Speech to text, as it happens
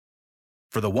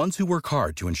For the ones who work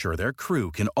hard to ensure their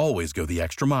crew can always go the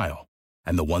extra mile,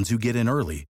 and the ones who get in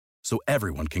early so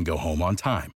everyone can go home on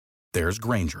time, there's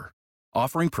Grainger,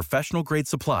 offering professional-grade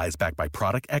supplies backed by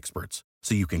product experts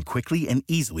so you can quickly and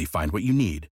easily find what you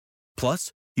need.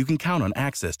 Plus, you can count on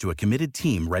access to a committed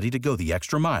team ready to go the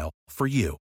extra mile for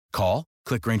you. Call,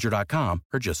 click Grainger.com,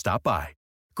 or just stop by.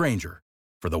 Grainger,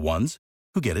 for the ones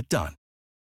who get it done.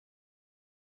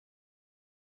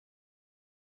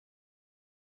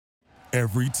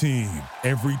 Every team,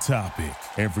 every topic,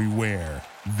 everywhere.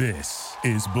 This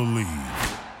is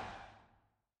Believe.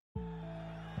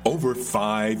 Over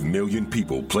 5 million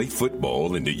people play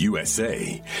football in the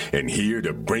USA, and here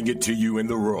to bring it to you in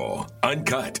the raw,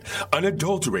 uncut,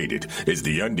 unadulterated is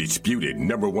the undisputed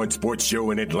 #1 sports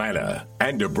show in Atlanta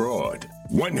and abroad.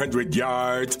 100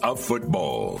 yards of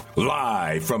football,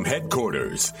 live from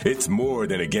headquarters. It's more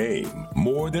than a game,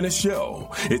 more than a show.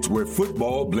 It's where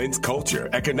football blends culture,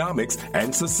 economics,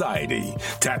 and society.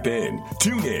 Tap in,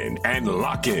 tune in, and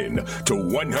lock in to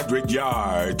 100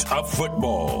 yards of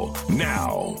football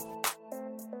now.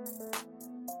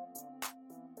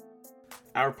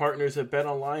 Our partners at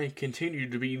BetOnline continue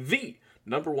to be the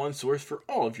 #1 source for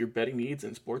all of your betting needs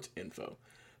and sports info.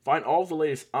 Find all of the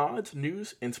latest odds,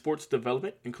 news, and sports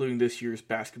development, including this year's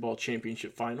basketball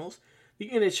championship finals, the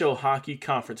NHL hockey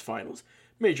conference finals,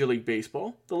 Major League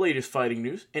Baseball, the latest fighting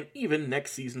news, and even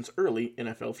next season's early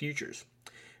NFL futures.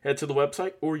 Head to the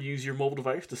website or use your mobile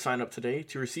device to sign up today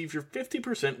to receive your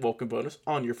 50% welcome bonus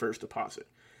on your first deposit.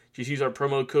 Just use our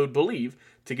promo code BELIEVE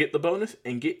to get the bonus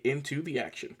and get into the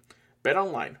action.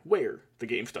 BetOnline, where the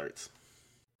game starts.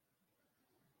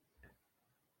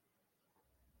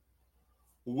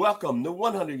 Welcome to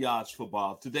 100 Yards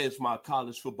Football. Today is my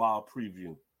college football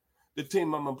preview. The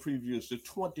team I'm going to preview is the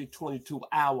 2022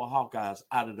 Iowa Hawkeyes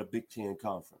out of the Big Ten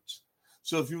Conference.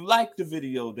 So if you like the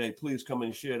video today, please come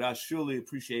and share it. I surely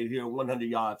appreciate it here at 100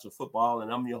 Yards of Football.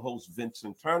 And I'm your host,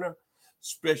 Vincent Turner.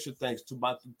 Special thanks to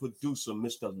my producer,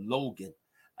 Mr. Logan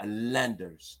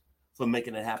Landers, for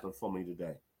making it happen for me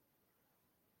today.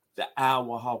 The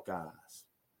Iowa Hawkeyes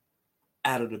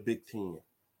out of the Big Ten.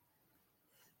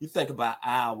 You think about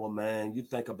Iowa, man. You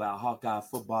think about Hawkeye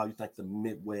football. You think the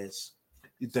Midwest.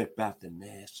 You think about the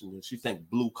Nationals. You think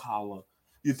blue collar.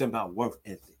 You think about work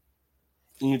ethic.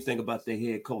 And you think about their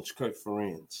head coach, Kirk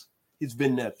Ferentz. He's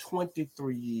been there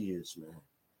 23 years, man.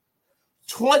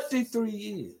 23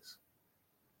 years.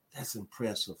 That's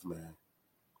impressive, man.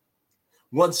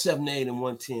 178 and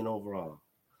 110 overall.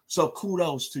 So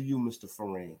kudos to you, Mr.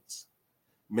 Ferentz.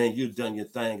 Man, you've done your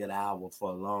thing at Iowa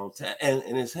for a long time,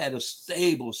 and it's had a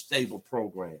stable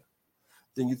program.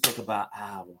 Then you think about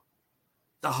Iowa,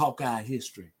 the Hawkeye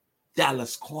history,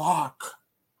 Dallas Clark,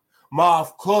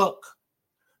 Marv Cook,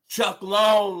 Chuck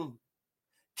Long,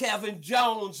 Kevin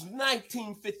Jones,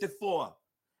 1954,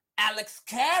 Alex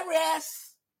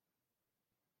Karras,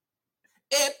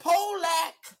 Ed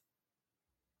Polak,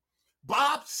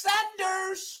 Bob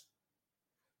Sanders,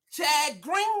 Chad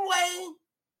Greenway,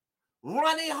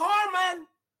 Ronnie Harmon,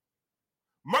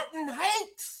 Merton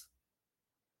Hanks,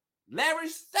 Larry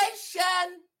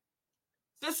Station,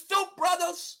 the Stoop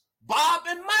brothers, Bob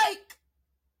and Mike,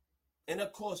 and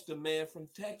of course the man from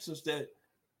Texas that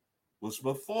was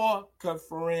before Kirk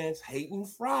Ferentz, Hayden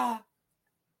Fry.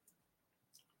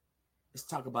 Let's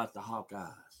talk about the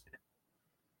Hawkeyes,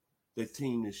 their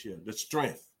team this year, the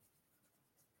strength.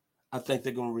 I think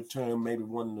they're going to return maybe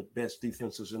one of the best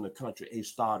defenses in the country. 8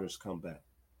 starters come back.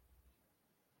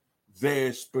 Very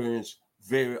experienced,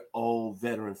 very old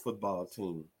veteran football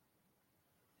team.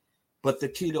 But the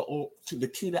key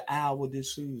to Iowa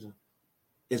this season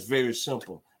is very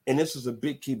simple. And this is a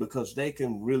big key because they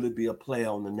can really be a player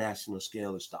on the national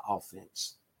scale as the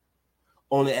offense.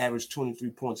 Only average 23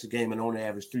 points a game and only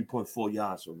average 3.4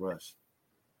 yards a rush.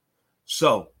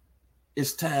 So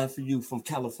it's time for you from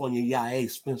California YA,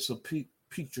 Spencer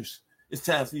Petras. It's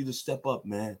time for you to step up,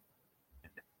 man.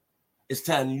 It's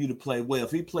time for you to play well.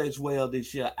 If he plays well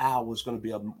this year, Iowa's going to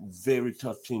be a very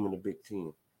tough team in the Big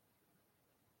Ten.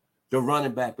 The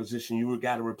running back position, you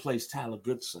got to replace Tyler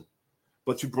Goodson,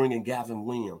 but you bring in Gavin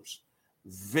Williams.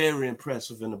 Very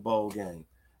impressive in the bowl game.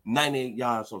 98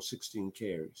 yards on 16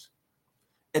 carries.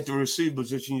 At the receiver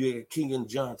position, you got Keegan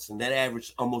Johnson. That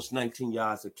averaged almost 19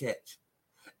 yards a catch.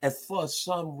 And for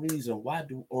some reason, why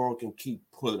do Oregon keep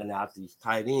pulling out these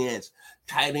tight ends?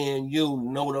 Tight end,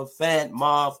 Noah Fant,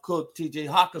 Marv Cook, T.J.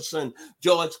 Hawkinson,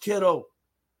 George Kittle.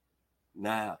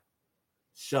 Now,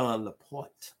 Sean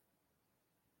Laporte.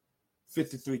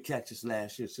 53 catches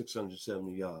last year,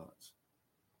 670 yards.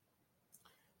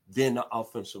 Then the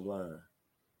offensive line.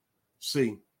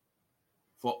 See,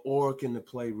 for Oregon to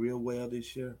play real well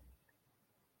this year,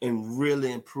 and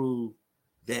really improve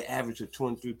their average of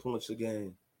 23 points a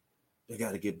game, they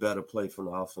got to get better play from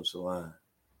the offensive line.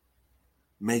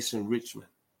 Mason Richmond,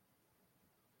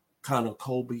 Connor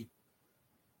Colby,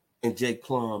 and Jake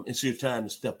Plum, it's your time to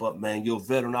step up, man. You're a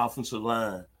veteran offensive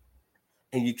line,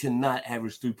 and you cannot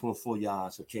average 3.4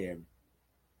 yards a carry.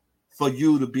 For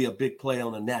you to be a big player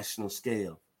on a national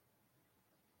scale,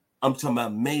 I'm talking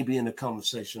about maybe in the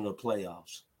conversation of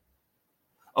playoffs.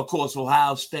 Of course,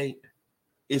 Ohio State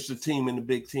is the team in the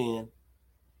Big Ten.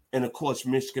 And, of course,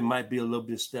 Michigan might be a little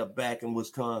bit step back in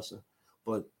Wisconsin.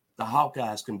 But the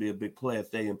Hawkeyes can be a big play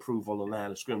if they improve on the line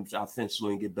of scrimmage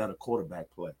offensively and get better quarterback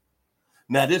play.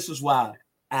 Now, this is why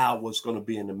Iowa's going to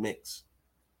be in the mix.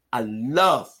 I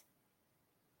love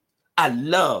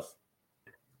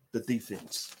the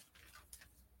defense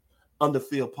under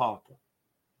Phil Parker.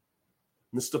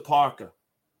 Mr. Parker,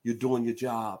 you're doing your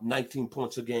job. 19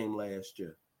 points a game last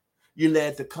year. You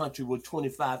led the country with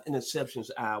 25 interceptions,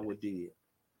 Iowa did.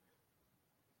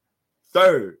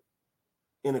 Third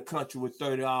in the country with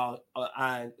 30.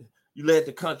 You led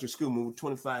the country, with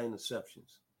 25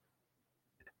 interceptions.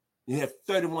 You have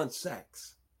 31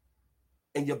 sacks.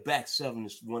 And your back seven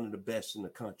is one of the best in the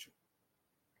country.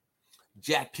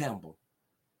 Jack Campbell.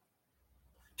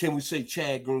 Can we say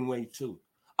Chad Greenway too?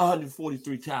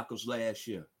 143 tackles last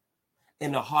year.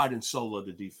 And the heart and soul of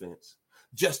the defense.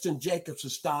 Justin Jacobs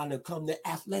is starting to become the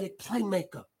athletic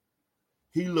playmaker.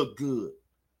 He looked good.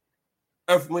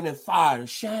 Earth, Wind, and Fire, a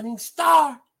shining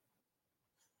star.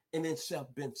 And then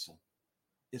Seth Benson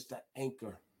is the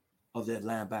anchor of that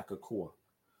linebacker core.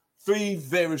 3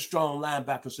 very strong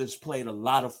linebackers that's played a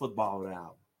lot of football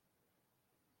now.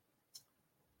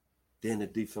 Then the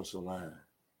defensive line.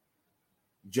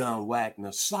 John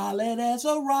Wagner, solid as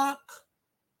a rock.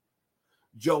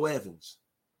 Joe Evans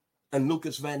and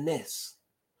Lucas Van Ness,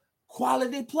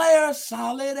 quality players,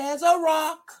 solid as a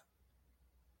rock.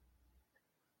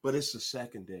 But it's the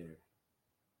secondary.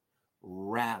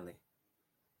 Riley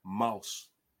Moss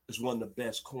is one of the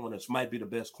best corners, might be the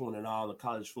best corner in all of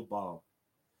college football.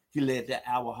 He led the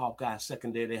Iowa Hawkeye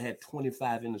secondary. They had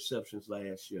 25 interceptions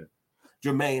last year.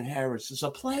 Jermaine Harris is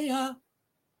a player.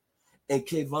 And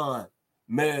Kayvon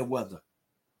Merriweather,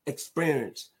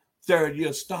 experienced,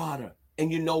 third-year starter.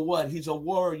 And you know what? He's a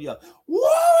warrior.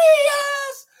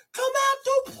 Warriors, come out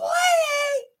to play.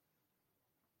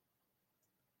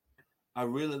 I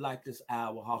really like this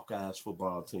Iowa Hawkeyes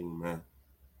football team, man.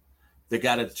 They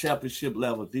got a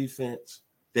championship-level defense.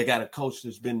 They got a coach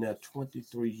that's been there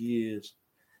 23 years.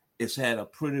 It's had a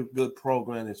pretty good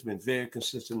program. It's been very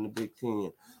consistent in the Big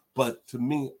Ten. But to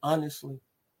me, honestly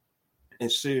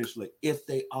and seriously, if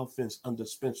they offense under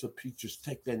Spencer Petras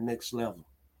take that next level,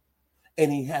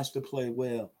 and he has to play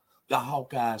well, the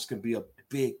Hawkeyes can be a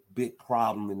big, big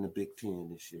problem in the Big Ten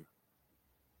this year.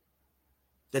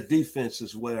 The defense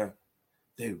is where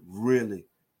they really,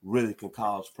 really can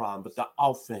cause problems, but the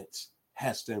offense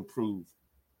has to improve.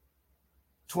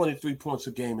 23 points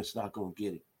a game is not going to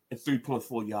get it. And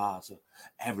 3.4 yards of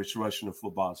average rushing of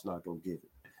football is not going to get it.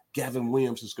 Gavin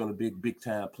Williams is going to be a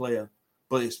big-time player,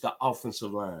 but it's the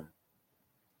offensive line.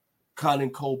 Colin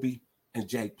Colby and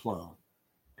Jack Plum,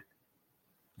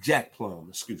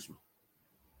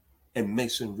 and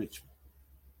Mason Richmond.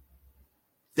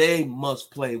 They must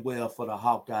play well for the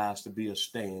Hawkeyes to be a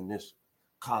stay in this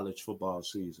college football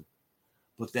season.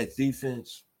 But that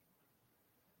defense,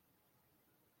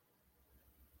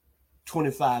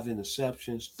 25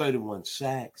 interceptions, 31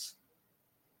 sacks,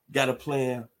 got a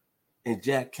player in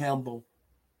Jack Campbell,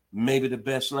 maybe the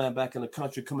best linebacker in the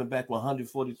country, coming back with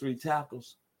 143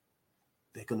 tackles.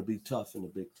 They're going to be tough in the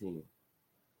Big Ten.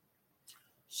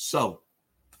 So,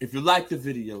 if you like the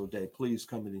video today, please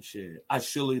come in and share it. I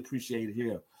surely appreciate it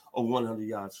here on 100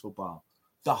 Yards Football.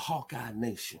 The Hawkeye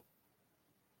Nation.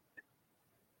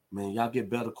 Man, y'all get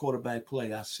better quarterback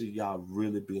play. I see y'all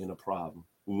really being a problem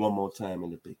one more time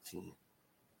in the Big Ten.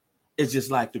 It's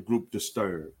just like the group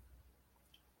Disturbed.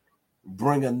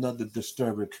 Bring another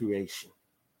disturbing creation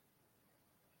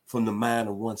from the mind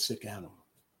of one sick animal.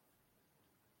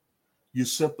 You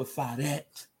simplify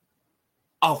that.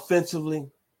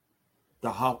 Offensively, the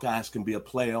Hawkeyes can be a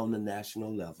player on the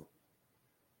national level.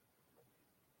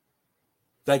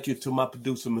 Thank you to my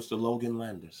producer, Mr. Logan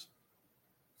Landers.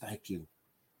 Thank you.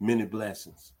 Many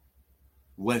blessings.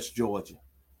 West Georgia,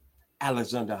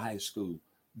 Alexander High School,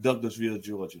 Douglasville,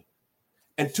 Georgia.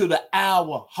 And to the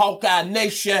Iowa Hawkeye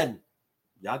Nation,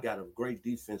 y'all got a great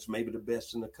defense, maybe the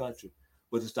best in the country,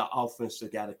 but it's the offense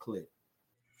that got to click.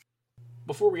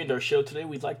 Before we end our show today,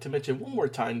 we'd like to mention one more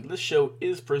time this show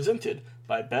is presented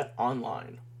by Bet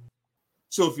Online.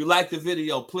 So if you like the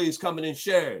video, please come in and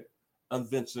share it. I'm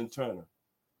Vincent Turner.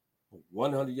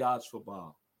 100 yards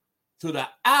football. To the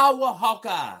Iowa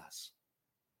Hawkeyes.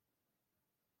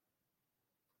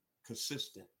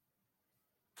 Consistent.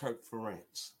 Kirk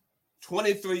Ferentz.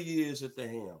 23 years at the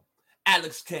helm.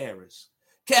 Alex Karras.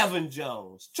 Kevin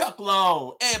Jones. Chuck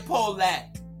Long. Ed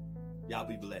Polak. Y'all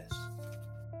be blessed.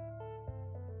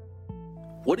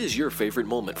 What is your favorite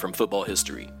moment from football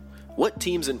history? What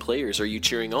teams and players are you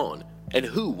cheering on? And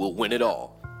who will win it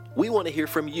all? We want to hear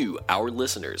from you, our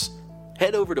listeners.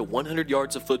 Head over to 100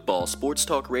 Yards of Football Sports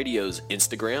Talk Radio's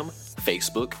Instagram,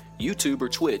 Facebook, YouTube, or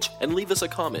Twitch and leave us a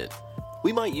comment.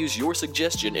 We might use your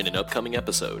suggestion in an upcoming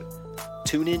episode.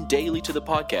 Tune in daily to the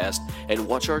podcast and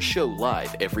watch our show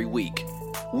live every week.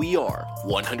 We are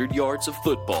 100 Yards of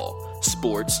Football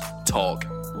Sports Talk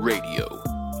Radio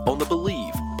on the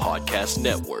Believe Podcast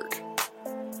Network.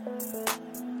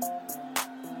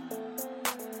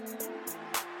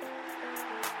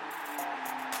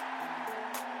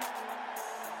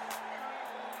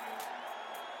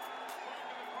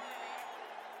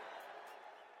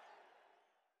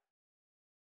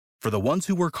 For the ones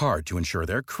who work hard to ensure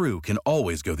their crew can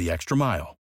always go the extra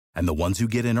mile, and the ones who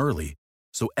get in early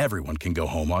so everyone can go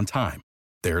home on time,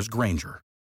 there's Grainger,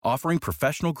 offering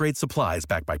professional-grade supplies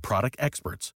backed by product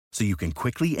experts so you can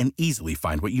quickly and easily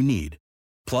find what you need.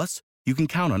 Plus, you can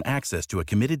count on access to a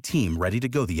committed team ready to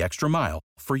go the extra mile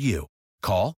for you.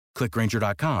 Call, click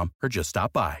Grainger.com, or just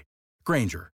stop by.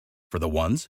 Grainger, for the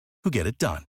ones who get it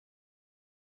done.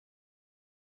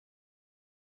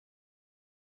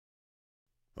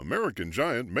 American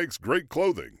Giant makes great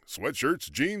clothing,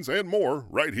 sweatshirts, jeans, and more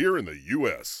right here in the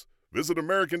U.S. Visit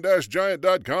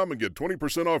American-Giant.com and get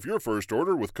 20% off your first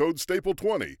order with code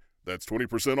STAPLE20. That's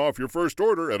 20% off your first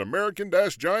order at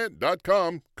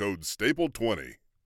American-Giant.com, code STAPLE20.